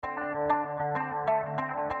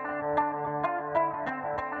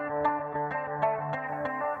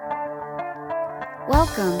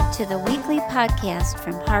Welcome to the weekly podcast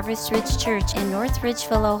from Harvest Ridge Church in North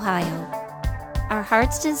Ridgeville, Ohio. Our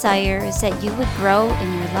heart's desire is that you would grow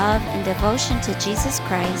in your love and devotion to Jesus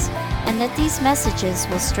Christ, and that these messages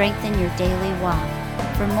will strengthen your daily walk.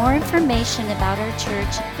 For more information about our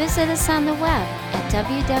church, visit us on the web at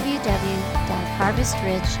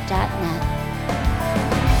www.harvestridge.net.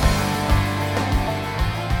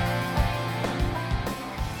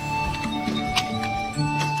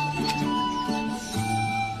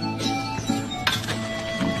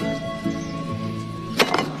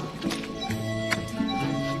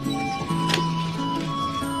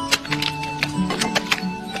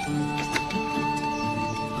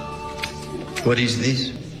 What is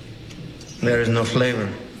this? There is no flavor.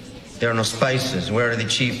 There are no spices. Where are the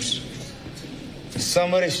chips?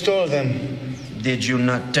 Somebody stole them. Did you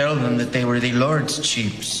not tell them that they were the Lord's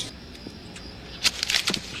chips?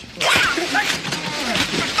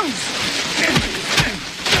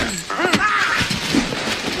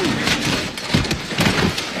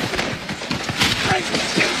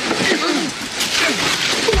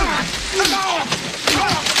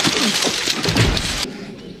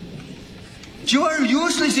 You are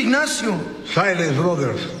useless, Ignacio. Silence,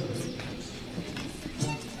 brothers.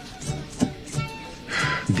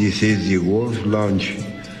 This is the worst lunch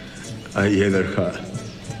I ever had.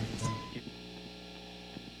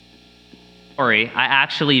 I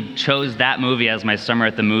actually chose that movie as my Summer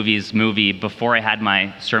at the Movies movie before I had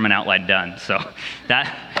my sermon outline done. So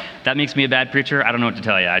that makes me a bad preacher. I don't know what to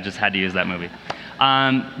tell you. I just had to use that movie.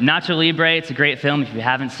 Nacho Libre, it's a great film. If you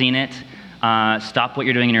haven't seen it, stop what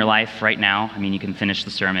you're doing in your life right now. I mean, you can finish the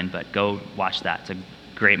sermon, but go watch that. It's a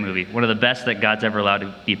great movie. One of the best that God's ever allowed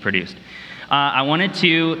to be produced. I wanted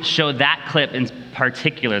to show that clip in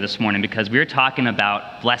particular this morning because we were talking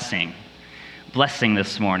about blessing. Blessing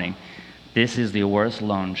this morning. This is the worst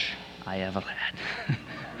lunch I ever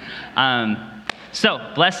had. So,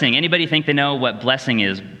 blessing. Anybody think they know what blessing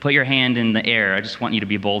is? Put your hand in the air. I just want you to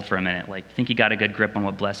be bold for a minute. Think you got a good grip on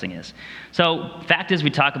what blessing is. So, fact is we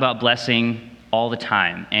talk about blessing all the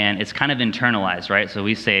time, and it's kind of internalized, right? So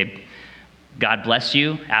we say, God bless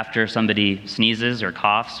you after somebody sneezes or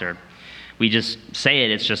coughs, or we just say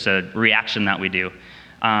it. It's just a reaction that we do.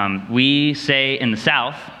 We say in the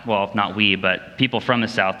South, well, not we, but people from the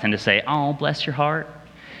South tend to say, oh, bless your heart.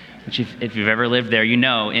 Which if you've ever lived there, you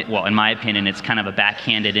know, in my opinion, it's kind of a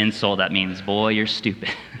backhanded insult that means, boy, you're stupid.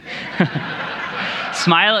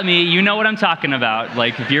 Smile at me, you know what I'm talking about.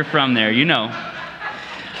 If you're from there, you know.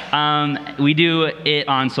 We do it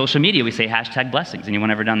on social media. We say hashtag blessings.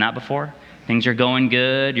 Anyone ever done that before? Things are going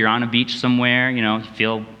good, you're on a beach somewhere, you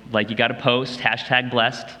feel like you got to post, hashtag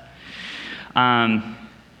blessed.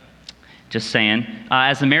 Just saying.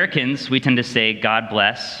 As Americans, we tend to say, God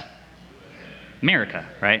bless America,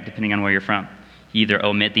 right? Depending on where you're from. You either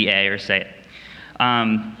omit the A or say it.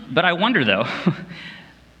 But I wonder, though,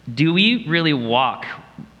 do we really walk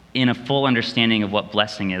in a full understanding of what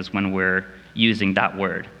blessing is when we're using that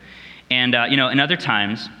word? And, in other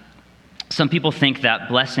times, some people think that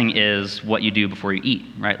blessing is what you do before you eat,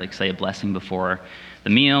 right? Say a blessing before the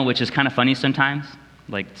meal, which is kind of funny sometimes.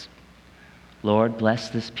 Lord, bless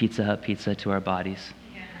this Pizza Hut pizza to our bodies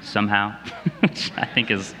somehow, which I think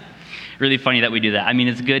is really funny that we do that. I mean,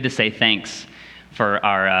 it's good to say thanks for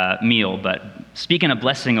our meal, but speaking of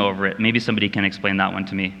blessing over it, maybe somebody can explain that one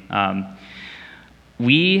to me.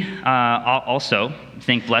 We also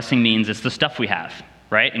think blessing means it's the stuff we have,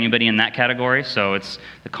 right? Anybody in that category? So it's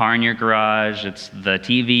the car in your garage, it's the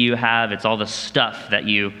TV you have, it's all the stuff that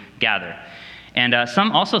you gather. And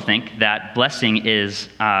some also think that blessing is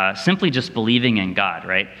simply just believing in God,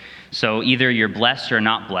 right? So either you're blessed or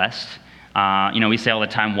not blessed. We say all the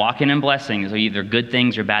time, walking in blessings, so either good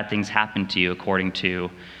things or bad things happen to you according to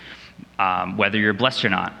whether you're blessed or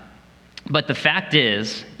not. But the fact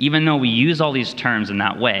is, even though we use all these terms in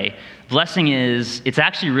that way, blessing it's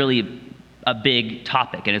actually really a big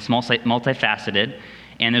topic, and it's multifaceted,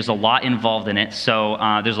 and there's a lot involved in it, so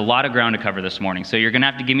there's a lot of ground to cover this morning. So you're going to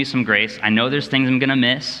have to give me some grace. I know there's things I'm going to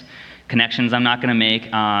miss, connections I'm not going to make,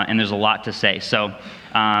 and there's a lot to say. So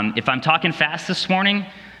if I'm talking fast this morning,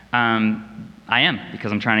 I am,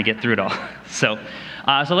 because I'm trying to get through it all. So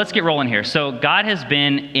let's get rolling here. So God has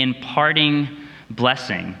been imparting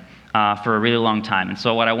blessing for a really long time. And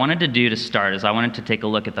so what I wanted to do to start is I wanted to take a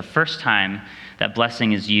look at the first time that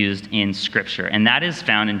blessing is used in Scripture. And that is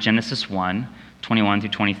found in Genesis 1:21 through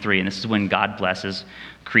 23. And this is when God blesses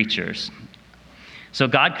creatures. So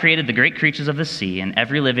God created the great creatures of the sea and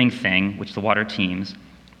every living thing which the water teems,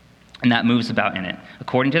 and that moves about in it,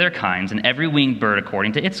 according to their kinds, and every winged bird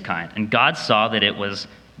according to its kind. And God saw that it was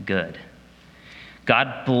good.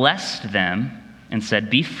 God blessed them, and said,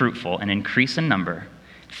 "Be fruitful and increase in number,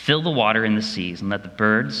 fill the water in the seas, and let the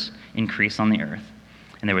birds increase on the earth."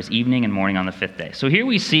 And there was evening and morning on the 5th day. So here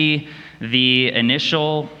we see the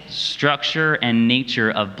initial structure and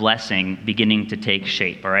nature of blessing beginning to take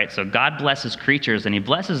shape, all right? So God blesses creatures, and he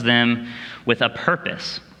blesses them with a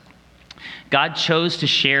purpose. God chose to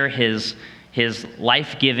share his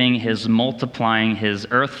life-giving, his multiplying, his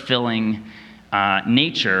earth-filling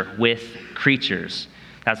nature with creatures.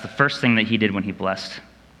 That's the first thing that he did when he blessed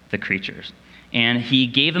the creatures. And he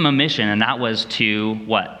gave them a mission, and that was to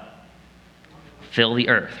what? Fill the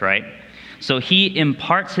earth, right? So he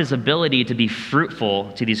imparts his ability to be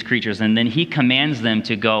fruitful to these creatures, and then he commands them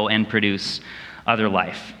to go and produce other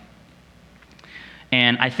life.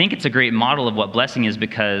 And I think it's a great model of what blessing is,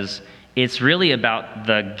 because it's really about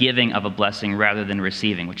the giving of a blessing rather than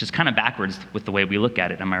receiving, which is kind of backwards with the way we look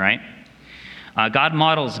at it, am I right? God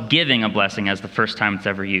models giving a blessing as the first time it's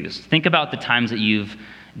ever used. Think about the times that you've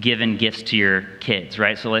given gifts to your kids,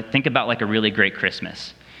 right? So think about like a really great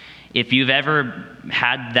Christmas. If you've ever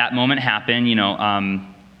had that moment happen,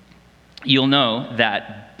 you'll know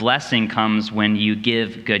that blessing comes when you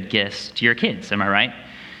give good gifts to your kids, am I right?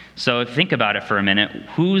 So think about it for a minute.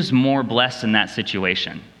 Who's more blessed in that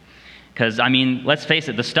situation? Because, let's face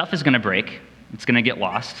it, the stuff is going to break. It's going to get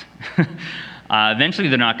lost. Eventually,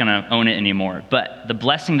 they're not going to own it anymore. But the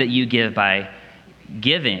blessing that you give by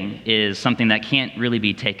giving is something that can't really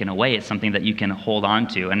be taken away. It's something that you can hold on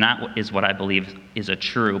to. And that is what I believe is a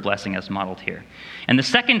true blessing as modeled here. And the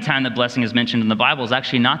second time that blessing is mentioned in the Bible is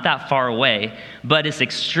actually not that far away, but it's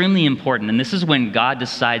extremely important. And this is when God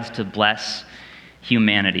decides to bless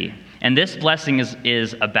humanity. And this blessing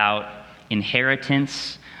is about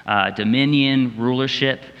inheritance, dominion,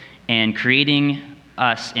 rulership, and creating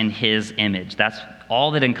us in his image. That's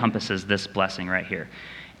all that encompasses this blessing right here.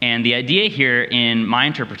 And the idea here in my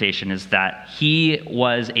interpretation is that he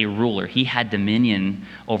was a ruler. He had dominion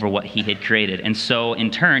over what he had created. And so in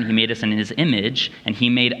turn, he made us in his image, and he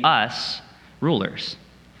made us rulers.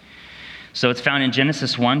 So it's found in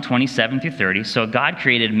Genesis 1:27-30. So God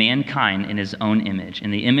created mankind in his own image. In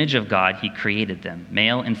the image of God, he created them.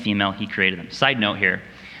 Male and female, he created them. Side note here,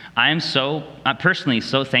 I'm personally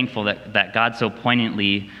so thankful that God so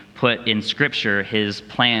poignantly put in Scripture his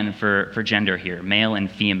plan for gender here, male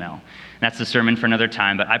and female. That's a sermon for another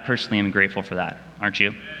time, but I personally am grateful for that, aren't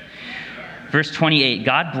you? Verse 28,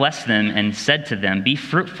 God blessed them and said to them, "Be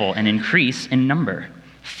fruitful and increase in number.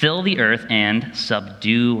 Fill the earth and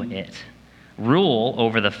subdue it. Rule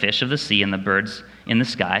over the fish of the sea and the birds in the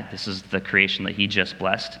sky." This is the creation that he just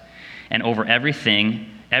blessed. "And over everything,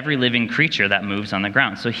 every living creature that moves on the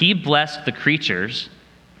ground." So he blessed the creatures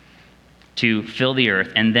to fill the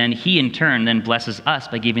earth, and then he in turn then blesses us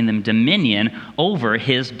by giving them dominion over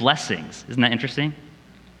his blessings. Isn't that interesting?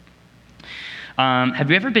 Have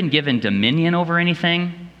you ever been given dominion over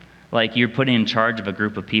anything? Like you're put in charge of a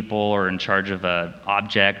group of people or in charge of an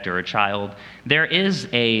object or a child. There is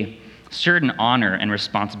a certain honor and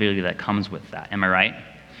responsibility that comes with that. Am I right?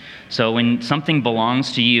 So when something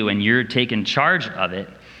belongs to you and you're taking charge of it,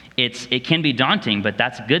 it can be daunting, but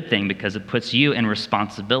that's a good thing because it puts you in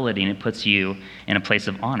responsibility and it puts you in a place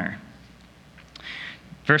of honor.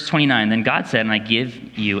 Verse 29, "Then God said, and I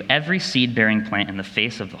give you every seed-bearing plant in the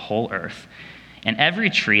face of the whole earth, and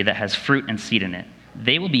every tree that has fruit and seed in it.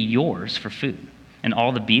 They will be yours for food. And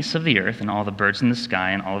all the beasts of the earth, and all the birds in the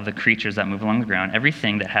sky, and all of the creatures that move along the ground,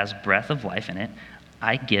 everything that has breath of life in it,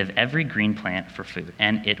 I give every green plant for food."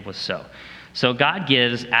 And it was so. So God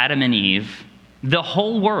gives Adam and Eve the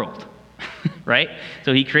whole world, right?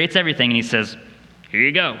 So he creates everything and he says, here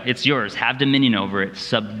you go, it's yours. Have dominion over it,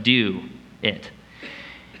 subdue it.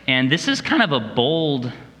 And this is kind of a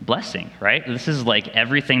bold blessing, right? This is like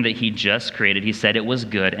everything that he just created. He said it was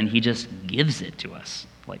good and he just gives it to us.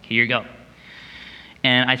 Like, here you go.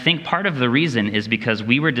 And I think part of the reason is because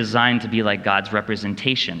we were designed to be like God's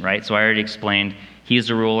representation, right? So I already explained he's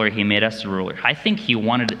a ruler, he made us a ruler. I think he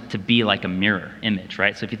wanted it to be like a mirror image,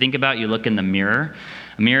 right? So if you think about it, you look in the mirror,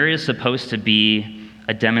 a mirror is supposed to be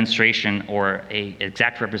a demonstration or an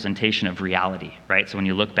exact representation of reality, right? So when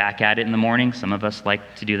you look back at it in the morning, some of us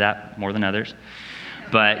like to do that more than others,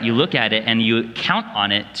 but you look at it and you count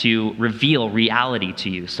on it to reveal reality to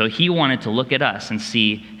you. So he wanted to look at us and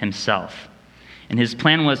see himself. And his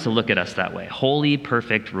plan was to look at us that way, holy,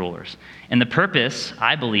 perfect rulers. And the purpose,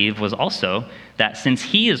 I believe, was also that since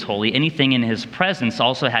he is holy, anything in his presence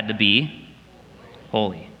also had to be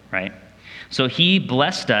holy, right? So he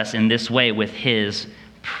blessed us in this way with his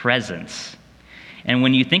presence. And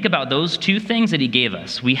when you think about those two things that he gave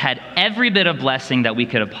us, we had every bit of blessing that we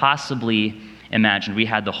could have possibly imagined. We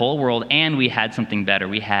had the whole world and we had something better.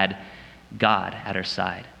 We had God at our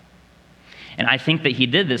side. And I think that he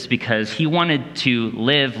did this because he wanted to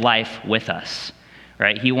live life with us,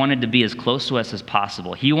 right? He wanted to be as close to us as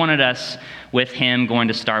possible. He wanted us with him going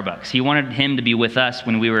to Starbucks. He wanted him to be with us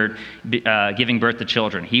when we were giving birth to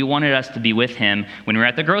children. He wanted us to be with him when we were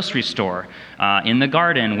at the grocery store, in the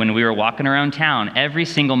garden, when we were walking around town. Every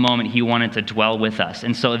single moment he wanted to dwell with us.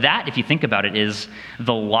 And so that, if you think about it, is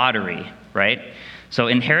the lottery, right? So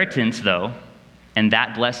inheritance, though, and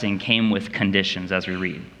that blessing came with conditions, as we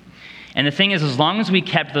read. And the thing is, as long as we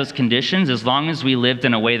kept those conditions, as long as we lived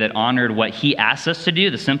in a way that honored what he asked us to do,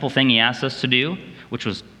 the simple thing he asked us to do, which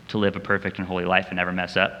was to live a perfect and holy life and never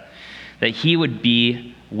mess up, that he would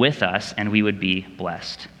be with us and we would be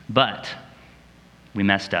blessed. But we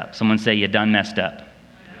messed up. Someone say, you done messed up.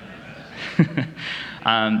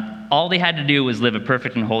 All they had to do was live a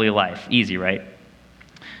perfect and holy life. Easy, right?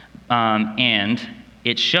 And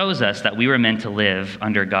it shows us that we were meant to live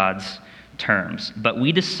under God's terms. But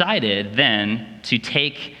we decided then to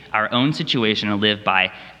take our own situation and live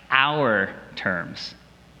by our terms.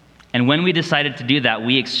 And when we decided to do that,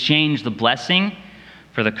 we exchanged the blessing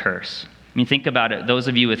for the curse. I mean, think about it. Those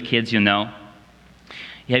of you with kids, you know.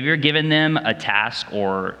 Have you ever given them a task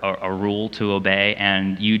or a rule to obey,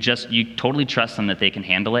 and you totally trust them that they can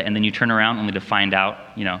handle it, and then you turn around only to find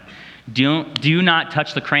out, do not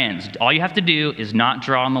touch the crayons. All you have to do is not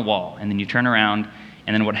draw on the wall, and then you turn around,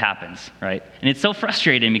 and then what happens, right? And it's so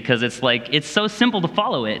frustrating because it's so simple to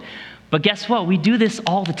follow it. But guess what? We do this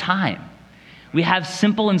all the time. We have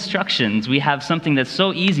simple instructions. We have something that's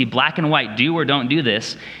so easy, black and white, do or don't do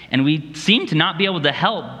this, and we seem to not be able to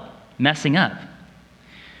help messing up.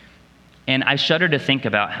 And I shudder to think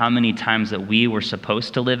about how many times that we were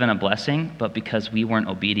supposed to live in a blessing, but because we weren't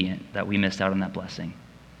obedient, that we missed out on that blessing.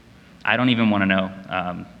 I don't even want to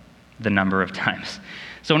know the number of times.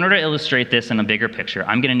 So in order to illustrate this in a bigger picture,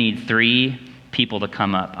 I'm going to need 3 people to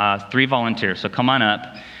come up, 3 volunteers. So come on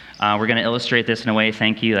up. We're going to illustrate this in a way.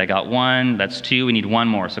 Thank you. I got 1. That's 2. We need 1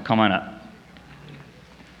 more. So come on up.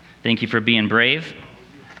 Thank you for being brave.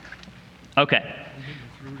 Okay.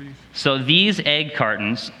 So these egg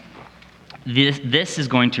cartons, this is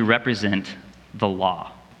going to represent the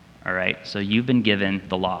law. All right? So you've been given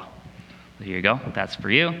the law. So here you go. That's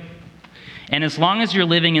for you. And as long as you're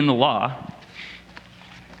living in the law,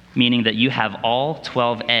 meaning that you have all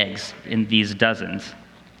 12 eggs in these dozens,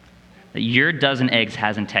 that your dozen eggs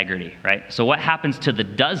has integrity, right? So what happens to the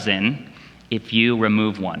dozen if you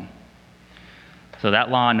remove one? So that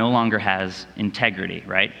law no longer has integrity,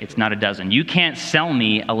 right? It's not a dozen. You can't sell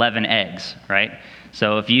me 11 eggs, right?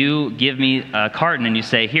 So if you give me a carton and you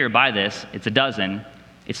say, here, buy this, it's a dozen,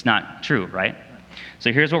 it's not true, right?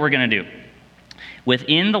 So here's what we're going to do.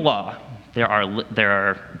 Within the law, there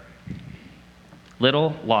are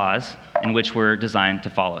little laws in which we're designed to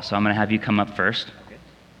follow. So I'm going to have you come up first.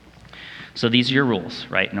 So these are your rules,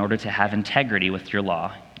 right? In order to have integrity with your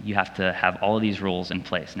law, you have to have all of these rules in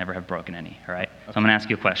place, never have broken any, all right? So I'm going to ask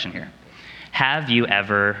you a question here. Have you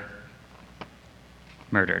ever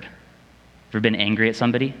murdered? Ever been angry at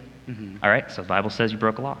somebody? Mm-hmm. All right, so the Bible says you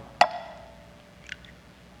broke a law.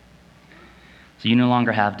 So you no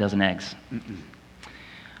longer have dozen eggs. Mm-mm.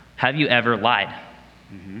 Have you ever lied?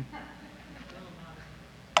 Mm-hmm.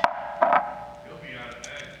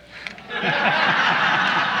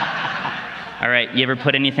 All right, you ever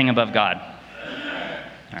put anything above God?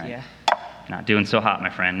 All right. Yeah. Not doing so hot, my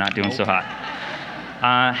friend, not doing so hot.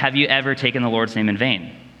 Have you ever taken the Lord's name in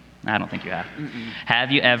vain? I don't think you have. Mm-mm.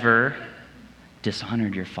 Have you ever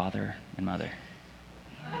dishonored your father and mother?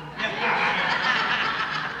 All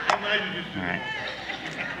right.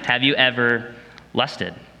 Have you ever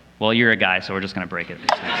lusted? Well, you're a guy, so we're just going to break it.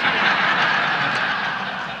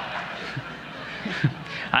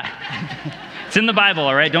 It's in the Bible,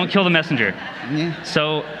 all right? Don't kill the messenger. Yeah.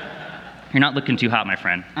 So you're not looking too hot, my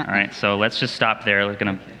friend. All right, so let's just stop there. All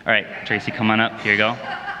right, Tracy, come on up. Here you go.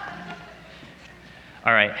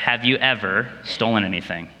 All right, have you ever stolen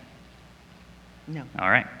anything? No. All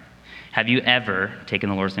right. Have you ever taken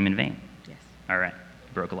the Lord's name in vain? Yes. All right,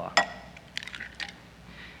 broke a law.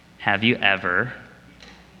 Have you ever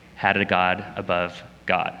had a God above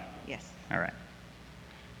God? Yes. All right.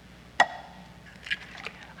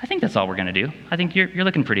 I think that's all we're going to do. I think you're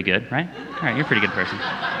looking pretty good, right? All right, you're a pretty good person.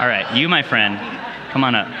 All right, you, my friend, come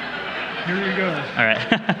on up. Here we go. All right.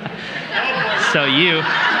 So you...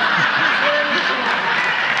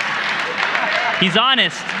 He's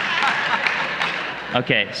honest.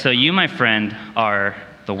 Okay, so you, my friend, are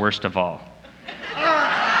the worst of all.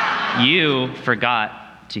 You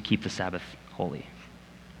forgot to keep the Sabbath holy.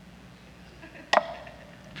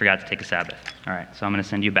 Forgot to take a Sabbath. All right, so I'm going to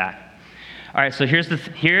send you back. All right, so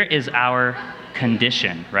here is our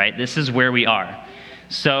condition, right? This is where we are.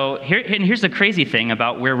 So here's the crazy thing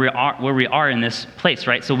about where we are in this place,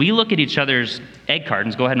 right? So we look at each other's egg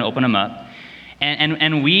cartons. Go ahead and open them up.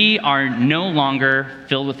 And we are no longer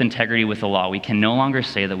filled with integrity with the law. We can no longer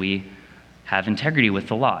say that we have integrity with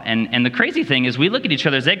the law. And the crazy thing is we look at each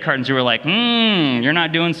other's egg cartons and we're like, you're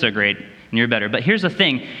not doing so great, and you're better. But here's the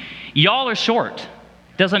thing. Y'all are short.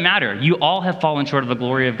 Doesn't matter. You all have fallen short of the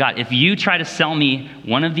glory of God. If you try to sell me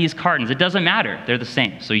one of these cartons, it doesn't matter. They're the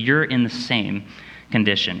same. So you're in the same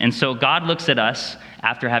condition. And so God looks at us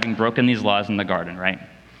after having broken these laws in the garden, right?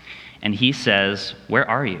 And he says, where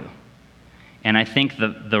are you? And I think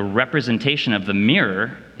the representation of the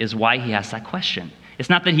mirror is why he asked that question. It's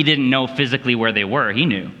not that he didn't know physically where they were. He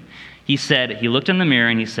knew. He looked in the mirror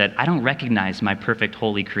and he said, I don't recognize my perfect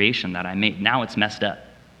holy creation that I made. Now it's messed up.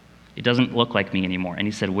 It doesn't look like me anymore. And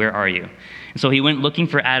he said, where are you? And so he went looking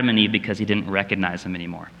for Adam and Eve because he didn't recognize them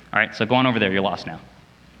anymore. All right, so go on over there. You're lost now.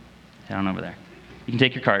 Head on over there. You can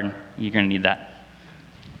take your carton. You're going to need that.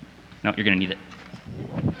 No, you're going to need it.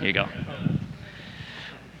 Here you go.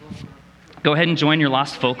 Go ahead and join your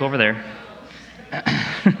lost folk over there.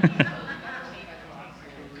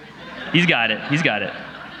 He's got it.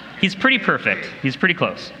 He's pretty perfect. He's pretty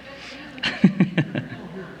close.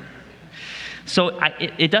 So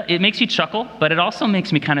it makes you chuckle, but it also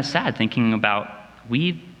makes me kind of sad thinking about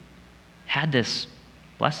we had this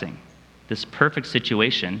blessing, this perfect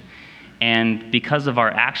situation, and because of our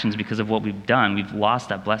actions, because of what we've done, we've lost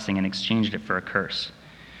that blessing and exchanged it for a curse.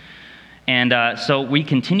 And so we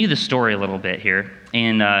continue the story a little bit here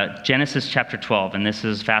in Genesis chapter 12, and this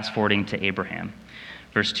is fast forwarding to Abraham,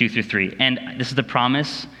 verse 2 through 3. And this is the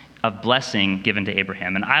promise of blessing given to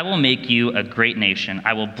Abraham. And I will make you a great nation.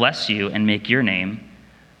 I will bless you and make your name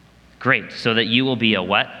great, so that you will be a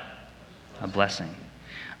what? A blessing.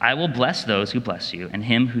 I will bless those who bless you, and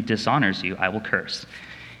him who dishonors you I will curse.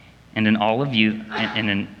 And in all of you,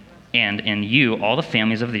 and in you, all the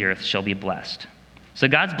families of the earth shall be blessed. So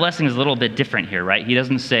God's blessing is a little bit different here, right? He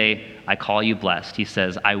doesn't say, I call you blessed. He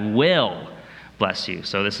says, I will bless you.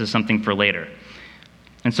 So this is something for later.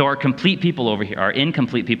 And so our incomplete people over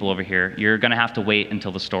here, you're going to have to wait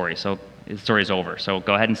until the story. So the story's over. So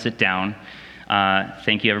go ahead and sit down.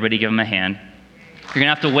 Thank you, everybody. Give them a hand. You're going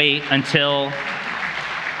to have to wait until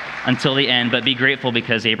the end, but be grateful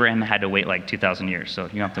because Abraham had to wait like 2,000 years. So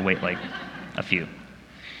you have to wait like a few.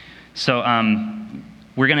 So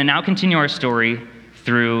we're going to now continue our story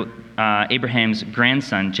through Abraham's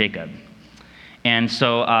grandson, Jacob. And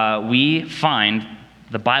so we find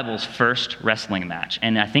the Bible's first wrestling match.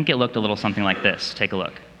 And I think it looked a little something like this. Take a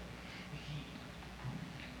look.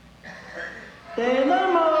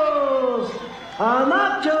 Tenemos a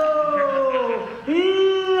Nacho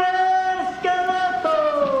y Esqueleto.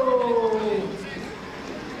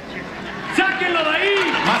 ¡Sáquenlo de ahí!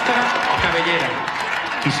 ¿Máscara o cabellera?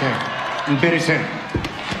 He said, very said.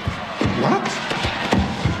 What?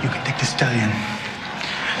 You can take the stallion.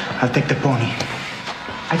 I'll take the pony.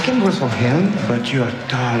 I can wrestle him, but you are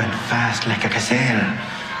tall and fast like a gazelle.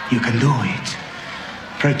 You can do it.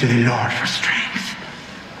 Pray to the Lord for strength.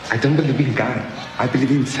 I don't believe in God. I believe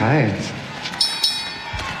in science.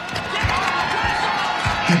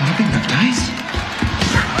 You're moving that dice?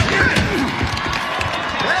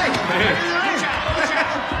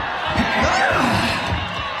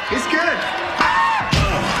 It's good.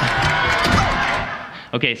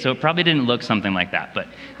 Okay, so it probably didn't look something like that, but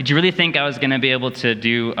did you really think I was going to be able to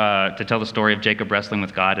tell the story of Jacob wrestling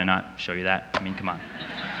with God and not show you that? I mean, come on.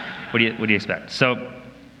 What do you expect? So,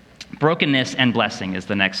 brokenness and blessing is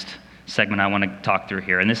the next segment I want to talk through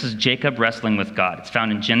here, and this is Jacob wrestling with God. It's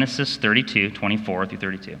found in Genesis 32, 24 through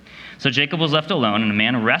 32. So Jacob was left alone, and a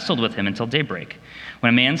man wrestled with him until daybreak.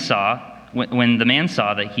 When the man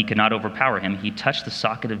saw that he could not overpower him, he touched the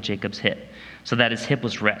socket of Jacob's hip, so that his hip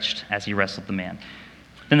was wrenched as he wrestled the man.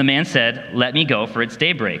 Then the man said, "Let me go, for it's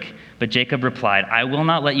daybreak." But Jacob replied, "I will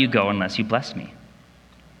not let you go unless you bless me."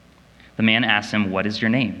 The man asked him, "What is your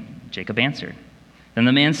name?" Jacob answered. Then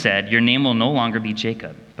the man said, "Your name will no longer be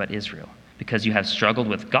Jacob, but Israel, because you have struggled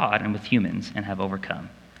with God and with humans and have overcome."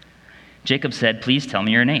 Jacob said, "Please tell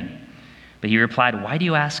me your name." But he replied, "Why do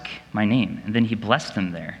you ask my name?" And then he blessed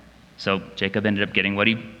them there. So Jacob ended up getting what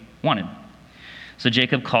he wanted. So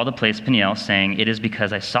Jacob called the place Peniel, saying, "It is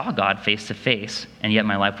because I saw God face to face, and yet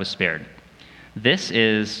my life was spared." This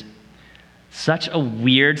is such a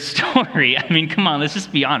weird story. I mean, come on, let's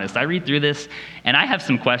just be honest. I read through this, and I have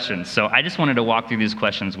some questions. So I just wanted to walk through these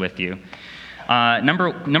questions with you.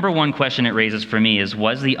 Number one question it raises for me is,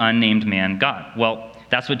 was the unnamed man God? Well,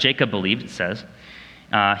 that's what Jacob believed, it says.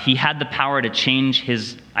 he had the power to change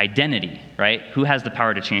his identity, right? Who has the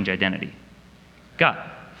power to change identity? God.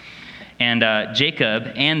 And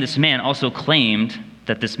Jacob and this man also claimed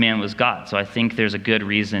that this man was God. So I think there's a good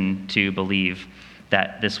reason to believe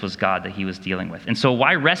that this was God that he was dealing with. And so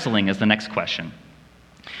why wrestling is the next question.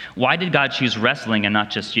 Why did God choose wrestling and not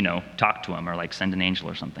just, talk to him or like send an angel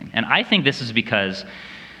or something? And I think this is because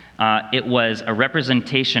it was a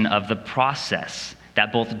representation of the process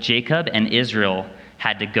that both Jacob and Israel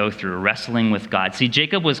had to go through, wrestling with God. See,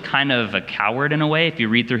 Jacob was kind of a coward in a way. If you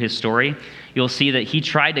read through his story, you'll see that he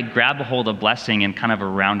tried to grab a hold of blessing in kind of a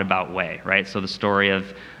roundabout way, right? So the story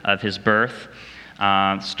of his birth,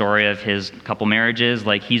 story of his couple marriages,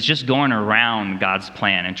 like he's just going around God's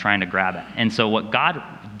plan and trying to grab it. And so what God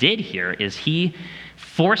did here is he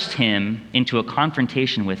forced him into a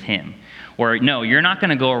confrontation with him. Or no, you're not going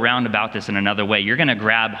to go around about this in another way. You're going to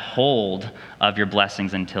grab hold of your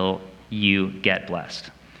blessings until you get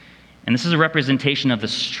blessed. And this is a representation of the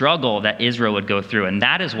struggle that Israel would go through. And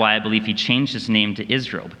that is why I believe he changed his name to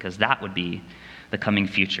Israel, because that would be the coming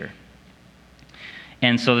future.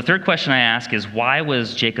 And so the third question I ask is, why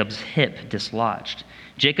was Jacob's hip dislodged?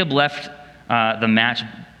 Jacob left the match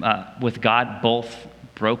with God both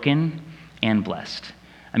broken and blessed.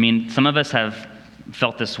 I mean, some of us have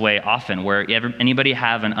felt this way often, where anybody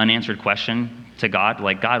have an unanswered question to God,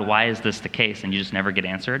 like, God, why is this the case? And you just never get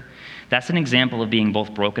answered. That's an example of being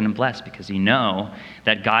both broken and blessed, because you know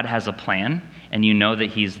that God has a plan and you know that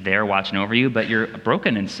he's there watching over you, but you're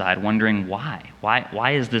broken inside wondering why.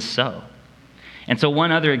 Why is this so? And so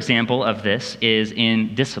one other example of this is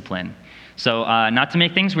in discipline. So not to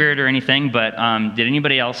make things weird or anything, but did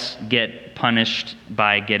anybody else get punished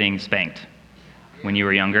by getting spanked when you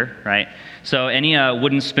were younger, right? So any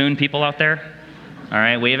wooden spoon people out there? All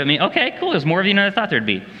right, wave at me. Okay, cool. There's more of you than I thought there'd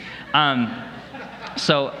be.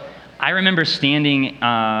 So I remember standing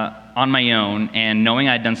on my own and knowing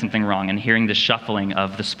I'd done something wrong and hearing the shuffling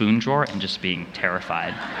of the spoon drawer and just being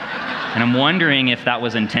terrified. And I'm wondering if that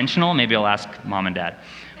was intentional. Maybe I'll ask mom and dad.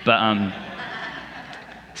 But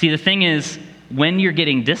see, the thing is, when you're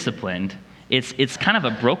getting disciplined, it's kind of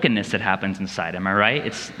a brokenness that happens inside. Am I right?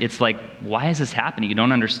 It's like, why is this happening? You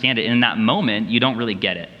don't understand it. And in that moment, you don't really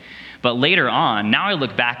get it. But later on, now I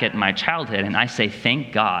look back at my childhood and I say,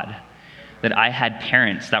 thank God that I had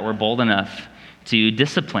parents that were bold enough to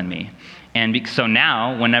discipline me. And so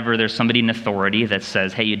now, whenever there's somebody in authority that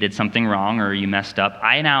says, hey, you did something wrong or you messed up,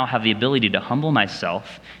 I now have the ability to humble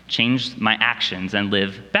myself, change my actions, and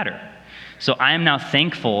live better. So I am now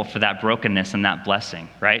thankful for that brokenness and that blessing,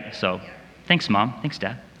 right? So thanks, Mom. Thanks,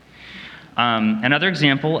 Dad. Another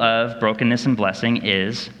example of brokenness and blessing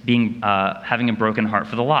is having a broken heart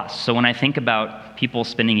for the lost. So when I think about people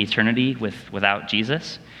spending eternity without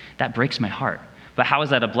Jesus, that breaks my heart. But how is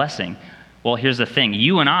that a blessing? Well, here's the thing.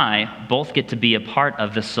 You and I both get to be a part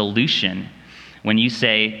of the solution. When you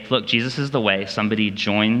say, look, Jesus is the way, somebody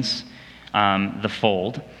joins the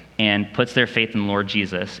fold and puts their faith in Lord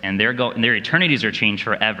Jesus, and their eternities are changed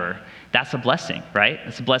forever, that's a blessing, right?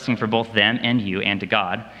 It's a blessing for both them and you and to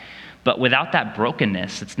God. But without that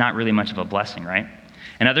brokenness, it's not really much of a blessing, right?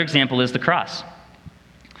 Another example is the cross.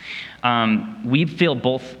 We feel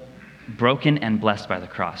both broken and blessed by the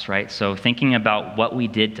cross, right? So thinking about what we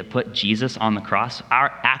did to put Jesus on the cross,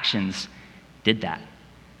 our actions did that.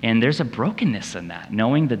 And there's a brokenness in that,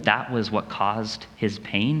 knowing that that was what caused his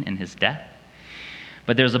pain and his death.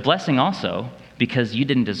 But there's a blessing also because you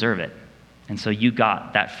didn't deserve it. And so you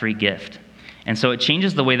got that free gift. And so it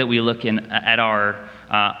changes the way that we look at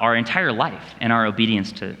our entire life and our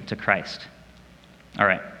obedience to Christ. All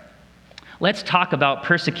right. Let's talk about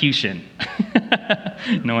persecution.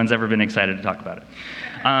 No one's ever been excited to talk about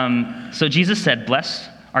it. So Jesus said, blessed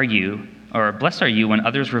are you when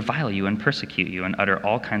others revile you and persecute you and utter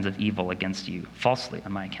all kinds of evil against you falsely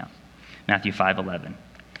on my account. Matthew 5:11.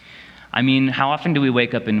 I mean, how often do we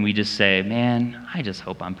wake up and we just say, man, I just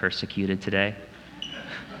hope I'm persecuted today?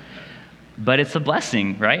 But it's a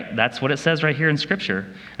blessing, right? That's what it says right here in Scripture.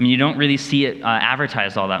 I mean, you don't really see it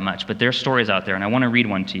advertised all that much, but there's stories out there, and I want to read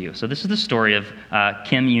one to you. So this is the story of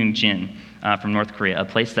Kim Young-jin from North Korea, a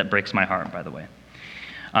place that breaks my heart, by the way.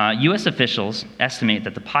 U.S. officials estimate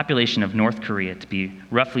that the population of North Korea to be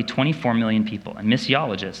roughly 24 million people, and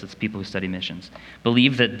missiologists, that's people who study missions,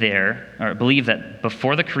 believe that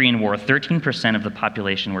before the Korean War, 13% of the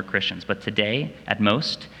population were Christians, but today, at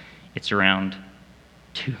most, it's around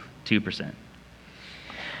 2%.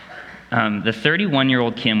 The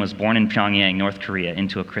 31-year-old Kim was born in Pyongyang, North Korea,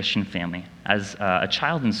 into a Christian family. As a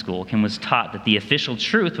child in school, Kim was taught that the official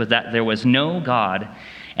truth was that there was no God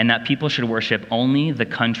and that people should worship only the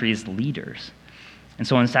country's leaders. And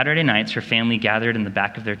so on Saturday nights, her family gathered in the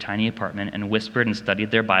back of their tiny apartment and whispered and studied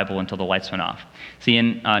their Bible until the lights went off. See,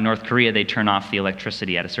 in North Korea, they turn off the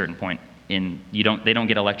electricity at a certain point. They don't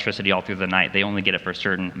get electricity all through the night. They only get it for a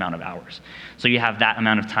certain amount of hours. So you have that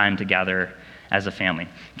amount of time to gather as a family.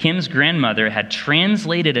 Kim's grandmother had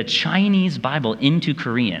translated a Chinese Bible into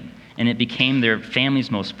Korean, and it became their family's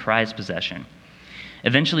most prized possession.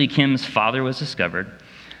 Eventually, Kim's father was discovered.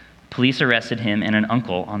 Police arrested him and an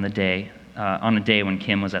uncle on a day when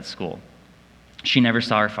Kim was at school. She never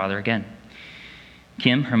saw her father again.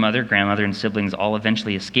 Kim, her mother, grandmother, and siblings all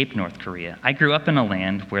eventually escaped North Korea. I grew up in a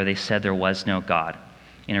land where they said there was no God,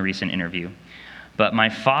 in a recent interview. But my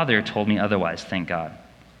father told me otherwise, thank God.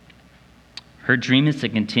 Her dream is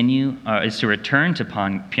to return to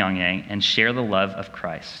Pyongyang and share the love of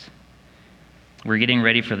Christ. We're getting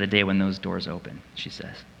ready for the day when those doors open, she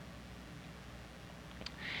says.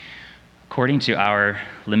 According to our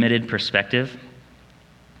limited perspective,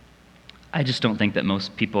 I just don't think that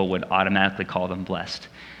most people would automatically call them blessed.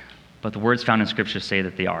 But the words found in Scripture say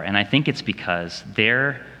that they are. And I think it's because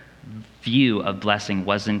their view of blessing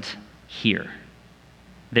wasn't here.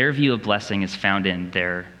 Their view of blessing is found in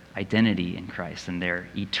their identity in Christ and their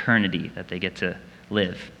eternity that they get to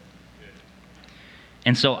live.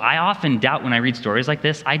 And so I often doubt when I read stories like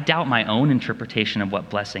this, I doubt my own interpretation of what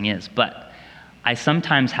blessing is. But I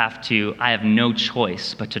sometimes I have no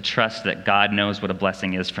choice but to trust that God knows what a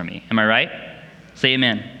blessing is for me. Am I right? Say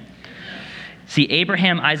amen. See,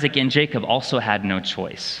 Abraham, Isaac, and Jacob also had no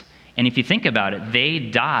choice. And if you think about it, they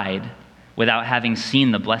died without having seen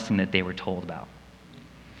the blessing that they were told about.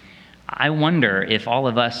 I wonder if all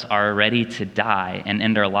of us are ready to die and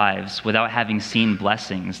end our lives without having seen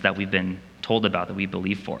blessings that we've been told about, that we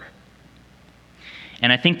believe for.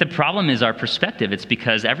 And I think the problem is our perspective. It's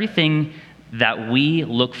because everything that we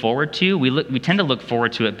look forward to, we tend to look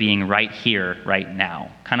forward to it being right here, right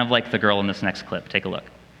now. Kind of like the girl in this next clip. Take a look.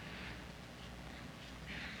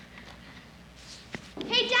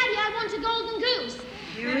 Hey, Daddy, I want a golden goose.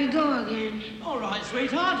 Here we go again. All right,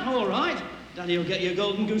 sweetheart, all right. Daddy will get you a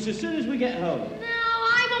golden goose as soon as we get home. No,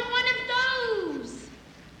 I want one of those.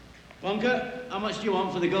 Wonka, how much do you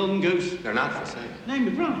want for the golden goose? They're not for sale. Name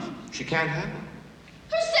the price. She can't have them.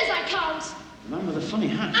 Who says I can't? Remember the funny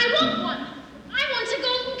hat. I want one. I want a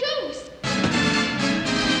golden goose.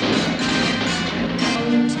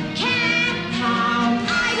 Don't care how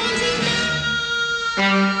I want it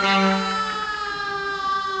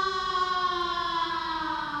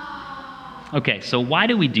now. Okay, so why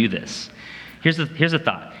do we do this? Here's a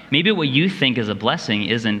thought. Maybe what you think is a blessing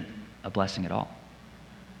isn't a blessing at all.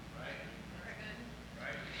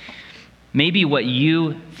 Maybe what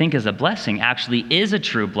you think is a blessing actually is a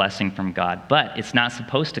true blessing from God, but it's not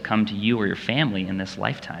supposed to come to you or your family in this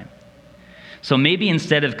lifetime. So maybe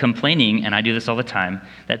instead of complaining, and I do this all the time,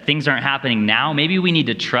 that things aren't happening now, maybe we need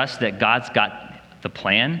to trust that God's got the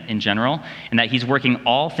plan in general, and that he's working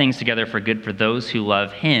all things together for good for those who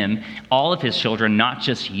love him, all of his children, not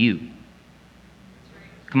just you.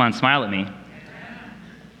 Come on, smile at me.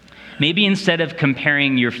 Maybe instead of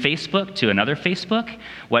comparing your Facebook to another Facebook,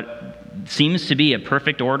 what seems to be a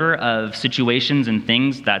perfect order of situations and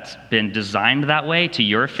things that's been designed that way to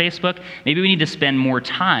your Facebook, maybe we need to spend more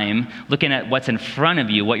time looking at what's in front of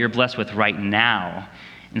you, what you're blessed with right now,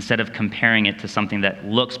 instead of comparing it to something that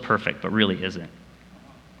looks perfect but really isn't.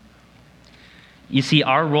 You see,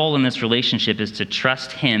 our role in this relationship is to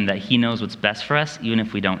trust him that he knows what's best for us, even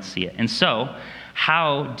if we don't see it. And so,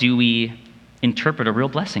 how do we interpret a real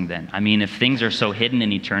blessing then? I mean, if things are so hidden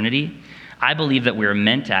in eternity, I believe that we're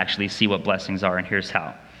meant to actually see what blessings are, and here's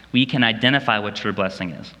how. We can identify what true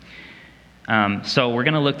blessing is. So we're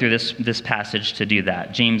going to look through this passage to do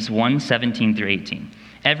that. James 1:17 through 18.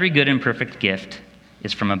 Every good and perfect gift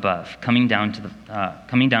is from above, coming down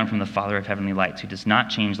from the Father of heavenly lights, who does not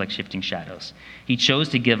change like shifting shadows. He chose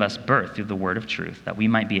to give us birth through the word of truth, that we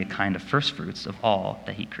might be a kind of first fruits of all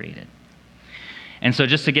that he created. And so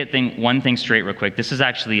just to get one thing straight real quick, this is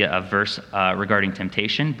actually a verse regarding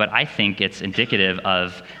temptation, but I think it's indicative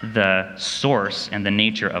of the source and the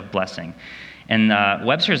nature of blessing. And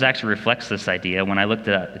Webster's actually reflects this idea. When I looked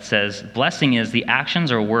it up, it says, blessing is the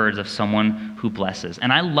actions or words of someone who blesses.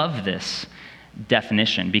 And I love this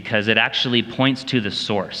definition because it actually points to the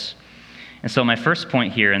source. And so my first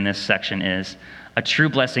point here in this section is a true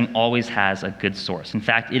blessing always has a good source. In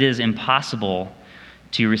fact, it is impossible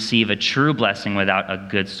to receive a true blessing without a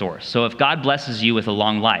good source. So if God blesses you with a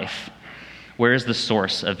long life, where is the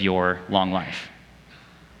source of your long life?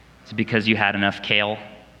 Is it because you had enough kale?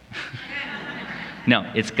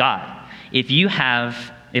 No, it's God.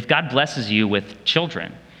 If God blesses you with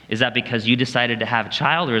children, is that because you decided to have a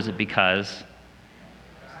child, or is it because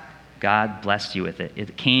God blessed you with it.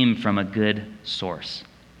 It came from a good source.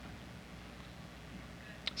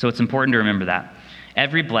 So it's important to remember that.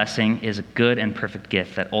 Every blessing is a good and perfect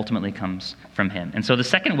gift that ultimately comes from him. And so the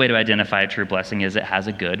second way to identify a true blessing is it has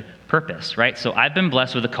a good purpose, right? So I've been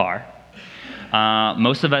blessed with a car.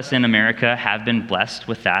 Most of us in America have been blessed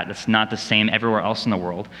with that. It's not the same everywhere else in the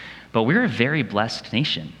world. But we're a very blessed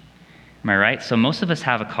nation. Am I right? So most of us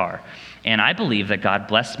have a car. And I believe that God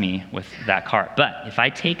blessed me with that car. But if I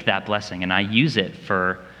take that blessing and I use it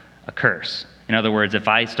for a curse, in other words, if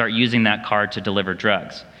I start using that car to deliver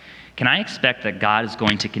drugs, can I expect that God is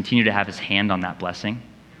going to continue to have his hand on that blessing?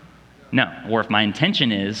 No. Or if my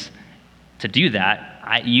intention is to do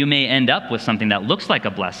that, you may end up with something that looks like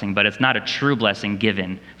a blessing, but it's not a true blessing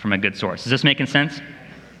given from a good source. Is this making sense?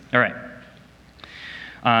 All right.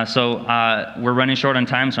 So we're running short on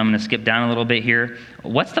time, so I'm going to skip down a little bit here.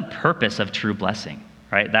 What's the purpose of true blessing?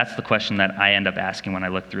 Right? That's the question that I end up asking when I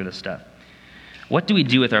look through this stuff. What do we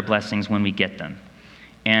do with our blessings when we get them?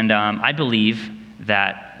 And I believe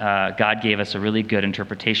that God gave us a really good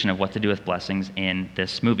interpretation of what to do with blessings in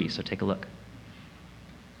this movie. So take a look.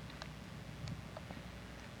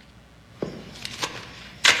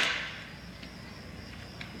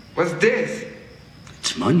 What's this?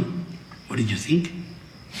 It's money. What did you think?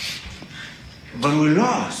 But we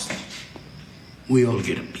lost. We all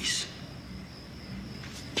get a piece.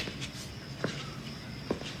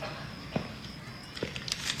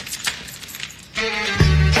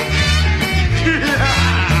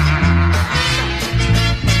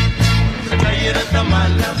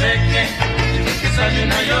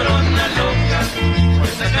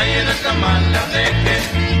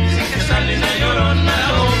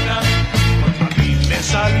 Me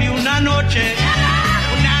salió una noche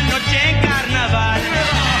en carnaval,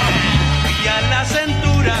 y a la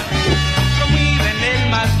cintura como iba en el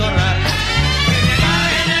matorral. Que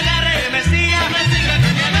me agarre, que me siga,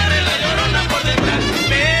 que me agarre la llorona por detrás.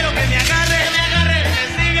 Pero que me agarre, me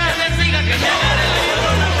siga, que me agarre la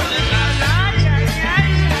llorona por detrás. Ay,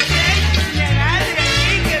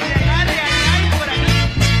 que me agarre ahí, por aquí.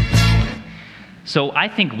 So I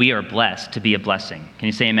think we are blessed to be a blessing. Can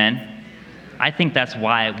you say amen? I think that's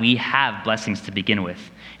why we have blessings to begin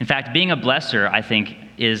with. In fact, being a blesser, I think,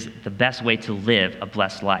 is the best way to live a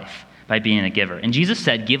blessed life, by being a giver. And Jesus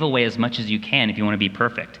said, give away as much as you can if you want to be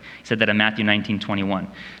perfect. He said that in Matthew 19:21.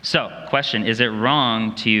 So, question, is it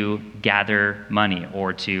wrong to gather money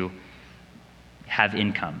or to have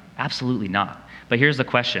income? Absolutely not. But here's the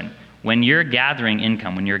question. When you're gathering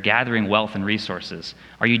income, when you're gathering wealth and resources,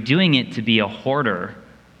 are you doing it to be a hoarder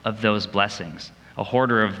of those blessings? A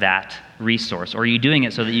hoarder of that resource? Or are you doing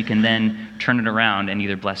it so that you can then turn it around and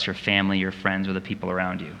either bless your family, your friends, or the people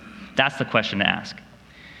around you? That's the question to ask.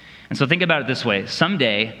 And so think about it this way.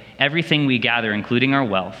 Someday, everything we gather, including our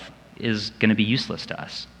wealth, is going to be useless to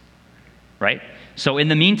us, right? So in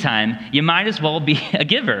the meantime, you might as well be a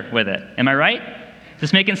giver with it. Am I right? Is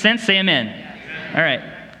this making sense? Say amen. All right.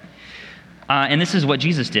 And this is what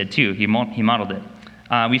Jesus did too. He modeled it.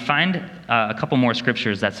 We find a couple more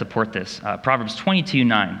scriptures that support this. Proverbs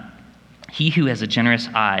 22:9. He who has a generous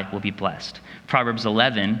eye will be blessed. Proverbs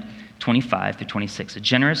 11:25-26. A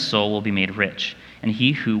generous soul will be made rich, and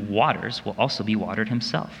he who waters will also be watered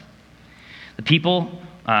himself. The people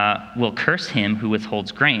will curse him who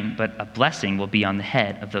withholds grain, but a blessing will be on the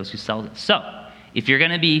head of those who sell it. So, if you're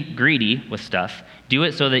going to be greedy with stuff, do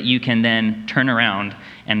it so that you can then turn around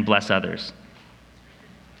and bless others.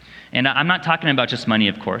 And I'm not talking about just money,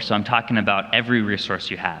 of course, so I'm talking about every resource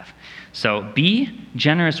you have. So be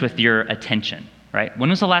generous with your attention, right? When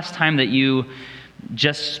was the last time that you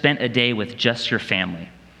just spent a day with just your family?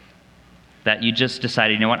 That you just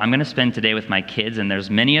decided, you know what, I'm going to spend today with my kids, and there's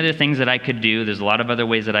many other things that I could do. There's a lot of other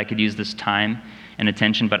ways that I could use this time and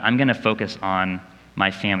attention, but I'm going to focus on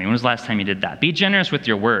my family. When was the last time you did that? Be generous with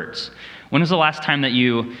your words. When was the last time that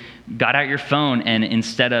you got out your phone and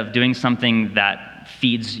instead of doing something that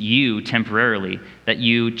feeds you temporarily, that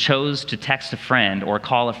you chose to text a friend or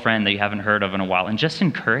call a friend that you haven't heard of in a while and just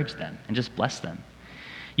encourage them and just bless them?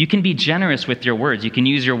 You can be generous with your words. You can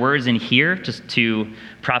use your words in here just to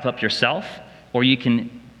prop up yourself, or you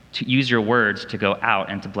can use your words to go out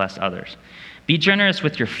and to bless others. Be generous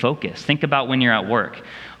with your focus. Think about when you're at work.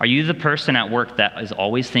 Are you the person at work that is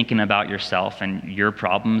always thinking about yourself and your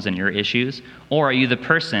problems and your issues? Or are you the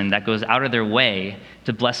person that goes out of their way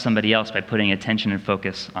to bless somebody else by putting attention and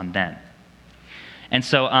focus on them? And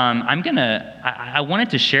so I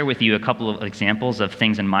wanted to share with you a couple of examples of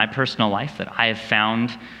things in my personal life that I have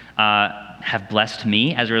found have blessed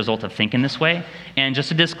me as a result of thinking this way. And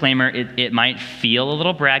just a disclaimer, it might feel a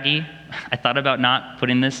little braggy, I thought about not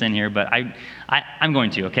putting this in here, but I'm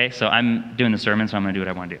going to, okay? So I'm doing the sermon, so I'm going to do what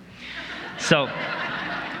I want to do. So,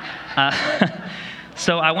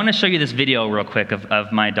 so I want to show you this video real quick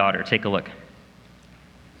of my daughter. Take a look.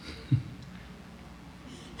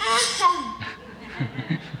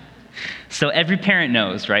 So every parent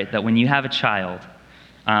knows, right, that when you have a child,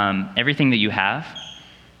 everything that you have,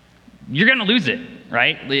 you're going to lose it,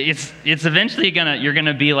 right? It's eventually you're going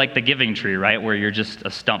to be like the giving tree, right, where you're just a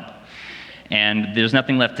stump and there's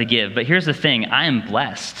nothing left to give. But here's the thing, I am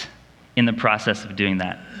blessed in the process of doing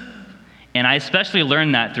that. And I especially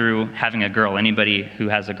learned that through having a girl. Anybody who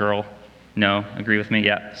has a girl, no, agree with me?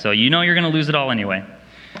 Yeah. So you know you're going to lose it all anyway.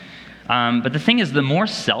 But the thing is, the more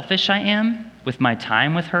selfish I am with my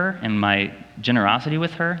time with her and my generosity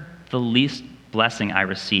with her, the least blessing I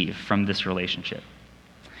receive from this relationship.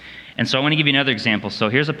 And so I want to give you another example. So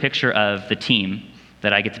here's a picture of the team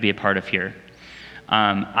that I get to be a part of here.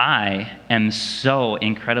 I am so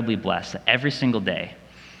incredibly blessed that every single day,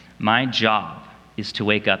 my job is to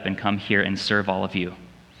wake up and come here and serve all of you.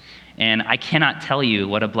 And I cannot tell you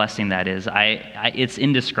what a blessing that is. It's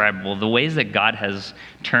indescribable. The ways that God has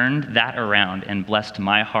turned that around and blessed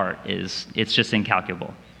my heart it's just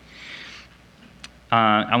incalculable.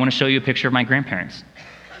 I want to show you a picture of my grandparents.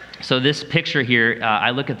 So this picture here,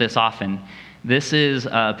 I look at this often. This is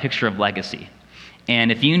a picture of legacy.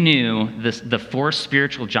 And if you knew the 4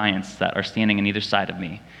 spiritual giants that are standing on either side of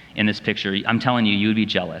me in this picture, I'm telling you, you would be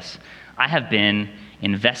jealous. I have been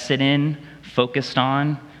invested in, focused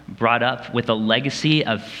on, brought up with a legacy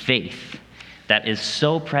of faith that is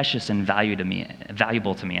so precious and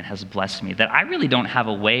valuable to me and has blessed me that I really don't have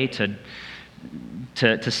a way to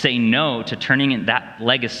say no to turning that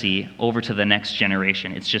legacy over to the next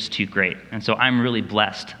generation. It's just too great. And so I'm really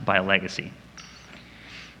blessed by a legacy.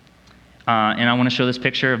 And I want to show this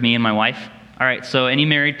picture of me and my wife. All right, so any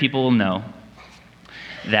married people will know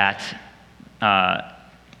that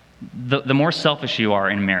the more selfish you are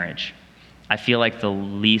in marriage, I feel like the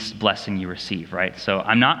least blessing you receive, right? So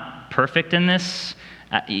I'm not perfect in this,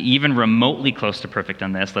 even remotely close to perfect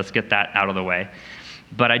on this. Let's get that out of the way.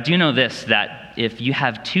 But I do know this, that if you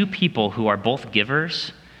have 2 people who are both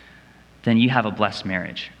givers, then you have a blessed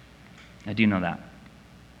marriage. I do know that.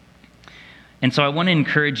 And so I want to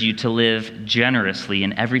encourage you to live generously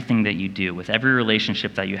in everything that you do, with every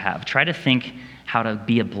relationship that you have. Try to think how to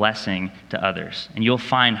be a blessing to others, and you'll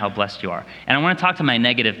find how blessed you are. And I want to talk to my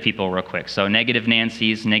negative people real quick. So negative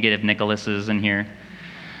Nancy's, negative Nicholases in here.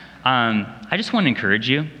 I just want to encourage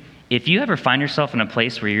you. If you ever find yourself in a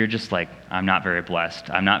place where you're just like, I'm not very blessed,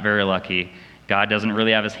 I'm not very lucky, God doesn't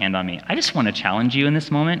really have his hand on me, I just want to challenge you in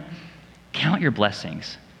this moment. Count your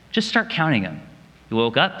blessings. Just start counting them. You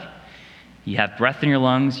woke up, you have breath in your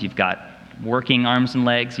lungs, you've got working arms and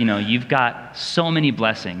legs, you've got so many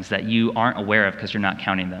blessings that you aren't aware of because you're not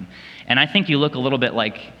counting them. And I think you look a little bit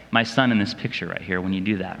like my son in this picture right here when you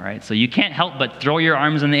do that, right? So you can't help but throw your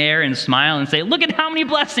arms in the air and smile and say, look at how many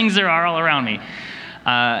blessings there are all around me.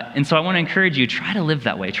 And so I want to encourage you, try to live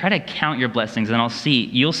that way. Try to count your blessings, and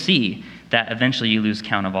you'll see that eventually you lose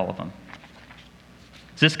count of all of them.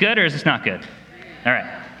 Is this good or is this not good? All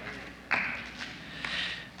right.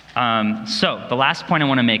 So the last point I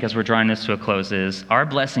want to make as we're drawing this to a close is our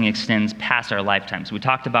blessing extends past our lifetimes. We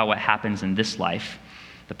talked about what happens in this life,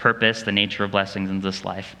 the purpose, the nature of blessings in this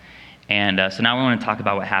life. And so now we want to talk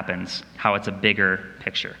about what happens, how it's a bigger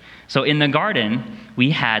picture. So in the garden,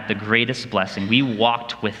 we had the greatest blessing. We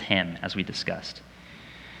walked with him, as we discussed.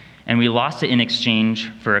 And we lost it in exchange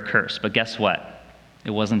for a curse. But guess what?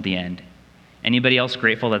 It wasn't the end. Anybody else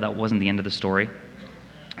grateful that that wasn't the end of the story?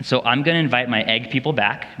 So I'm going to invite my egg people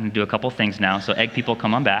back. I'm going to do a couple things now. So egg people,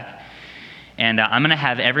 come on back. And I'm going to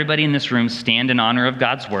have everybody in this room stand in honor of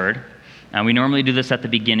God's word. We normally do this at the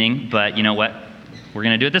beginning, but you know what? We're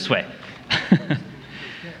going to do it this way.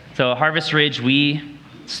 So Harvest Ridge, we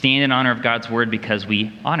stand in honor of God's word because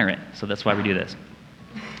we honor it. So that's why we do this.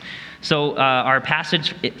 So our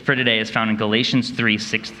passage for today is found in Galatians 3,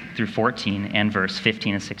 6 through 14 and verse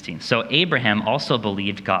 15 and 16. So Abraham also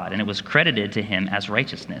believed God, and it was credited to him as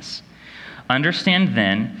righteousness. Understand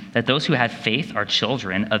then that those who have faith are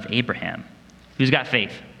children of Abraham. Who's got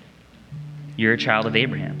faith? You're a child of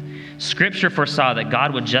Abraham. Scripture foresaw that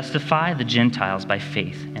God would justify the Gentiles by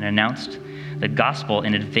faith and announced the gospel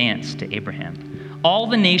in advance to Abraham. All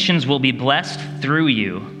the nations will be blessed through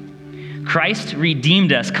you. Christ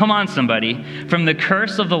redeemed us, come on somebody, from the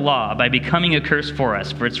curse of the law by becoming a curse for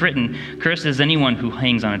us. For it's written, cursed is anyone who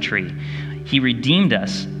hangs on a tree. He redeemed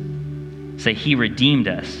us. Say, he redeemed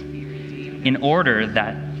us in order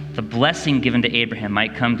that the blessing given to Abraham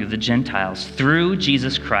might come to the Gentiles through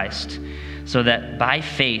Jesus Christ, so that by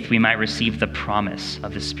faith we might receive the promise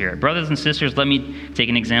of the Spirit. Brothers and sisters, let me take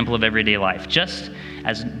an example of everyday life. Just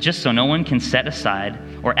so no one can set aside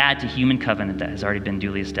or add to human covenant that has already been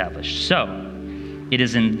duly established. So, it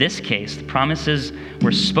is in this case, the promises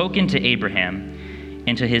were spoken to Abraham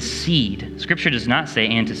and to his seed. Scripture does not say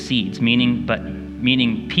and to seeds,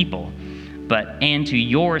 meaning people, but and to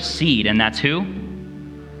your seed, and that's who?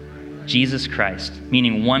 Jesus Christ,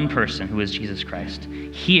 meaning one person who is Jesus Christ.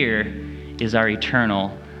 Here is our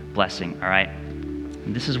eternal blessing, all right?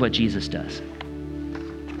 And this is what Jesus does.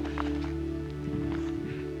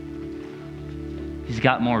 He's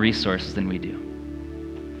got more resources than we do.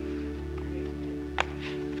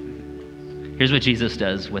 Here's what Jesus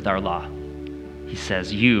does with our law. He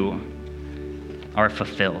says, you are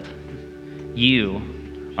fulfilled. You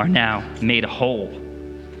are now made whole.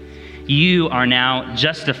 You are now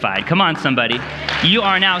justified. Come on, somebody. You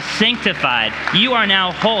are now sanctified. You are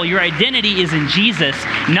now whole. Your identity is in Jesus,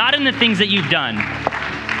 not in the things that you've done.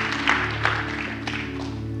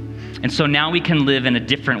 And so now we can live in a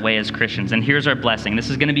different way as Christians. And here's our blessing. This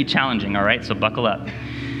is going to be challenging, all right? So buckle up.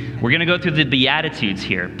 We're going to go through the Beatitudes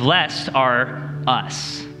here. Blessed are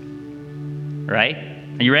us. Right?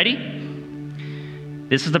 Are you ready?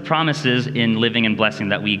 This is the promises in living and blessing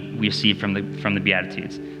that we receive from the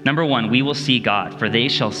Beatitudes. Number 1, we will see God, for they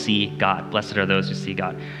shall see God. Blessed are those who see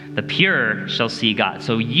God. The pure shall see God.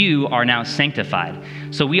 So you are now sanctified.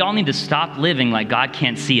 So we all need to stop living like God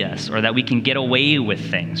can't see us or that we can get away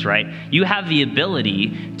with things, right? You have the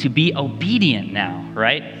ability to be obedient now,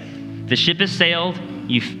 right? The ship has sailed,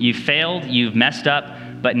 you've failed, you've messed up,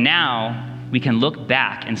 but now we can look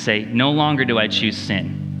back and say, no longer do I choose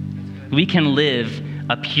sin. We can live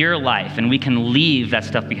a pure life and we can leave that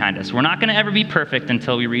stuff behind us. We're not going to ever be perfect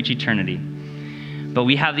until we reach eternity. But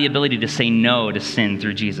we have the ability to say no to sin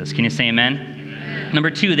through Jesus. Can you say amen? Amen. Number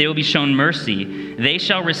 2, they will be shown mercy. They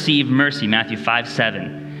shall receive mercy, Matthew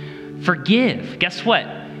 5:7. Forgive. Guess what?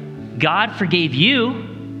 God forgave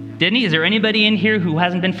you, didn't he? Is there anybody in here who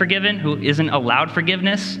hasn't been forgiven, who isn't allowed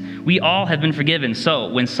forgiveness? We all have been forgiven. So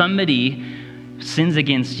when somebody sins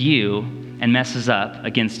against you and messes up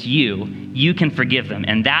against you, you can forgive them.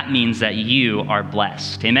 And that means that you are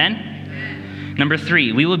blessed. Amen? Amen. Number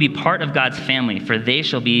 3, we will be part of God's family, for they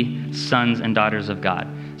shall be sons and daughters of God.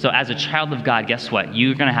 So as a child of God, guess what?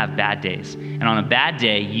 You're going to have bad days. And on a bad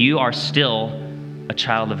day, you are still a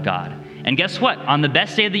child of God. And guess what? On the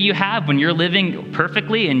best day that you have, when you're living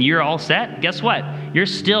perfectly and you're all set, guess what? You're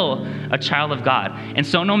still a child of God. And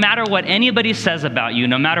so no matter what anybody says about you,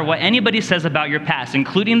 no matter what anybody says about your past,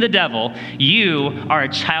 including the devil, you are a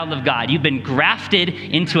child of God. You've been grafted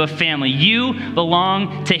into a family. You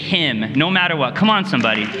belong to him, no matter what. Come on,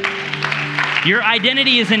 somebody. Your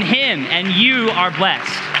identity is in him, and you are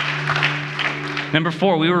blessed. Number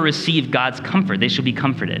 4, we will receive God's comfort. They shall be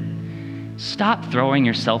comforted. Stop throwing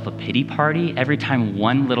yourself a pity party every time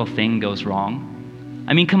one little thing goes wrong.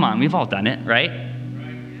 I mean, come on, we've all done it, right?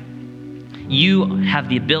 You have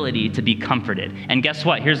the ability to be comforted. And guess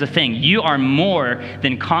what? Here's the thing. You are more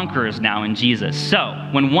than conquerors now in Jesus. So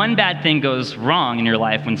when one bad thing goes wrong in your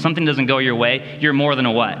life, when something doesn't go your way, you're more than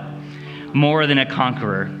a what? More than a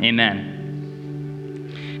conqueror. Amen.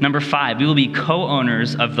 Number 5, we will be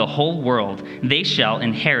co-owners of the whole world. They shall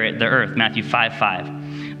inherit the earth. Matthew 5:5.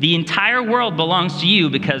 The entire world belongs to you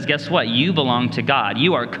because guess what? You belong to God.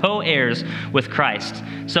 You are co-heirs with Christ.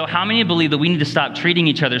 So how many believe that we need to stop treating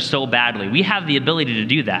each other so badly? We have the ability to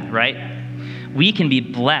do that, right? We can be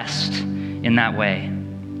blessed in that way.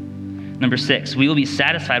 Number 6, we will be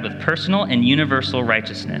satisfied with personal and universal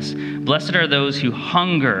righteousness. Blessed are those who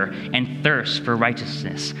hunger and thirst for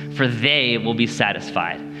righteousness, for they will be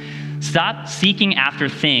satisfied. Stop seeking after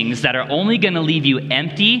things that are only going to leave you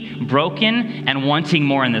empty, broken, and wanting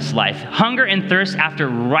more in this life. Hunger and thirst after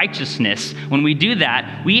righteousness. When we do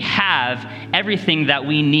that, we have everything that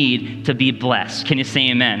we need to be blessed. Can you say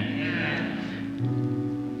amen?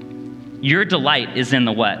 Amen. Your delight is in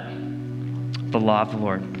the what? The law of the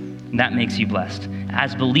Lord. And that makes you blessed.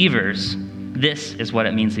 As believers, this is what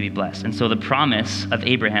it means to be blessed. And so the promise of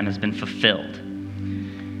Abraham has been fulfilled.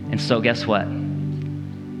 And so guess what?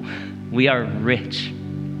 We are rich.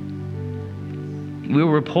 We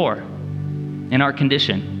were poor in our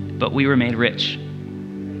condition, but we were made rich.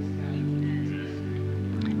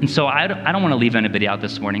 And so I don't want to leave anybody out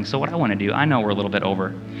this morning. So what I want to do, I know we're a little bit over,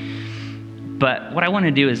 but what I want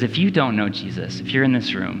to do is if you don't know Jesus, if you're in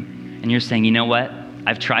this room and you're saying, you know what?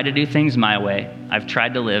 I've tried to do things my way. I've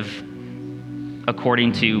tried to live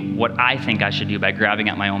according to what I think I should do by grabbing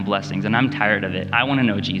at my own blessings, and I'm tired of it. I want to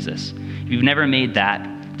know Jesus. If you've never made that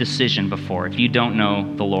decision before, if you don't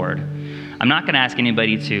know the Lord, I'm not going to ask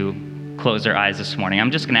anybody to close their eyes this morning,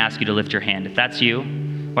 I'm just going to ask you to lift your hand. If that's you,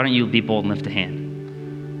 why don't you be bold and lift a hand?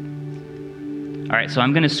 All right, so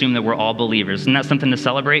I'm going to assume that we're all believers. Isn't that something to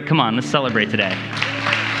celebrate? Come on, let's celebrate today.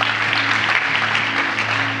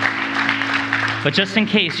 But just in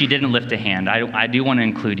case you didn't lift a hand, I do want to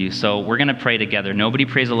include you. So we're going to pray together. Nobody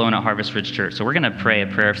prays alone at Harvest Ridge Church. So we're going to pray a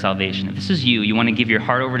prayer of salvation. If this is you, you want to give your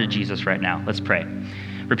heart over to Jesus right now. Let's pray.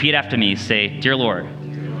 Repeat after me. Say, Dear Lord,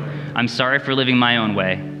 I'm sorry for living my own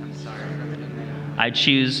way. I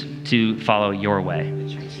choose to follow your way.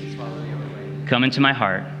 Come into my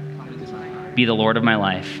heart. Be the Lord of my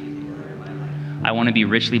life. I want to be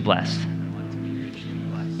richly blessed.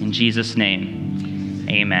 In Jesus' name,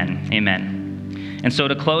 amen. Amen. And so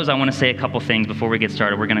to close, I want to say a couple things before we get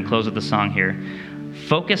started. We're going to close with the song here.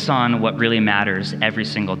 Focus on what really matters every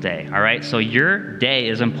single day, all right? So your day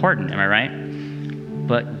is important, am I right?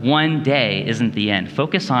 But one day isn't the end.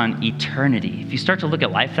 Focus on eternity. If you start to look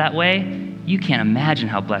at life that way, you can't imagine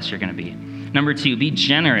how blessed you're going to be. Number 2, be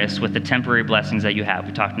generous with the temporary blessings that you have.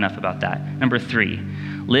 We talked enough about that. Number 3,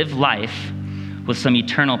 live life with some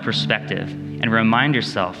eternal perspective and remind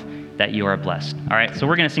yourself that you are blessed. All right, so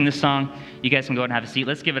we're going to sing this song. You guys can go ahead and have a seat.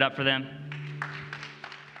 Let's give it up for them.